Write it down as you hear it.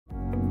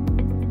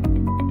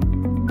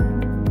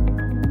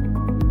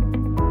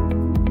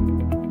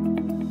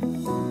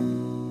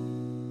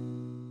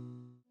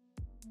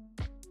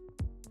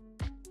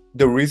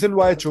The reason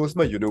why I chose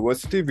my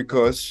university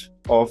because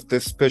of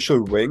this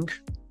special wing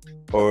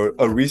or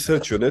a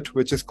research unit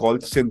which is called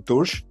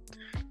Centouch.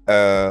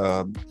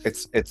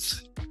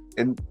 It's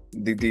in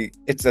the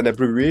it's an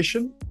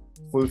abbreviation,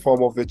 full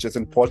form of which is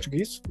in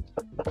Portuguese.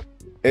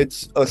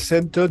 It's a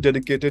center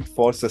dedicated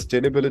for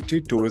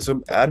sustainability,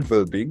 tourism, and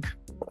well-being.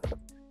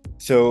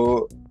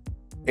 So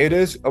it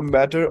is a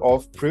matter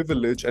of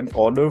privilege and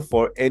honor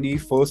for any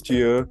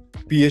first-year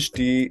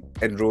PhD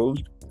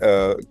enrolled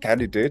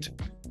candidate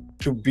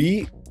to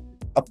be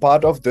a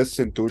part of this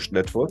Centouch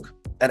network.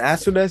 And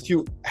as soon as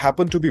you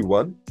happen to be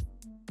one,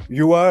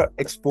 you are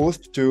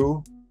exposed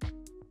to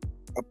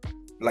a,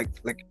 like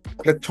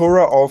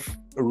plethora of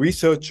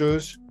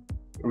researchers,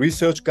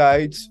 research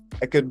guides,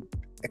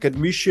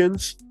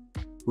 academicians,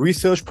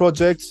 research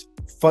projects,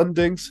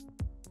 fundings,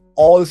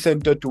 all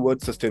centered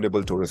towards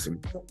sustainable tourism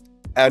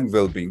and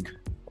well-being.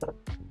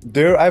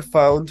 There I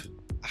found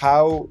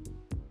how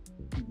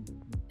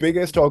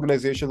biggest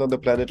organizations on the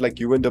planet like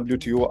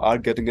UNWTO are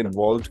getting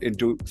involved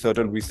into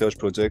certain research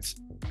projects,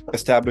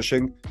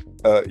 establishing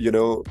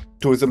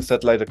tourism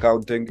satellite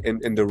accounting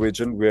in the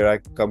region where I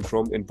come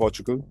from in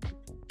Portugal,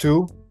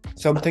 to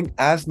something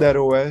as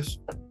narrow as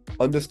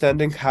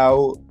understanding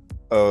how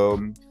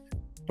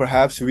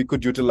perhaps we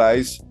could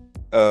utilize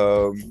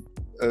the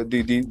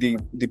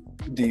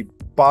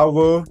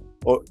power,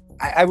 or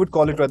I would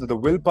call it rather the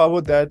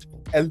willpower that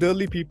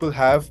elderly people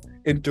have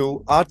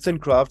into arts and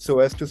crafts so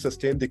as to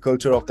sustain the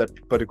culture of that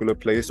particular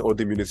place or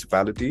the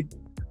municipality.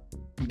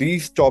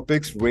 These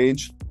topics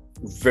range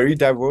very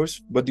diverse,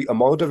 but the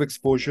amount of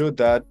exposure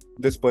that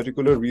this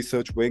particular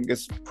research wing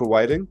is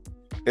providing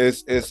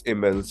is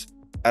immense.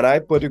 And I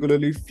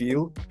particularly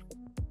feel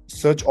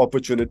such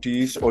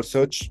opportunities or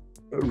such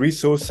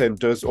resource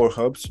centers or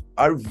hubs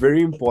are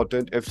very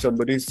important if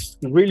somebody's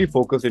really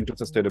focused into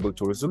sustainable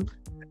tourism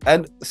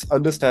and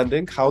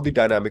understanding how the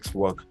dynamics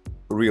work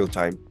real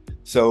time.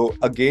 So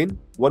again,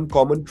 one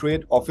common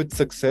trait of its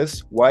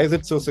success, why is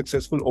it so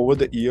successful over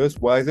the years,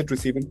 why is it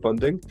receiving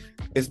funding,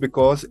 is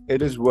because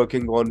it is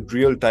working on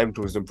real-time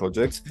tourism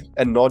projects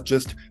and not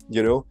just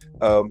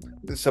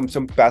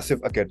some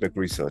passive academic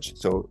research.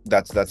 So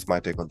that's my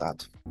take on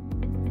that.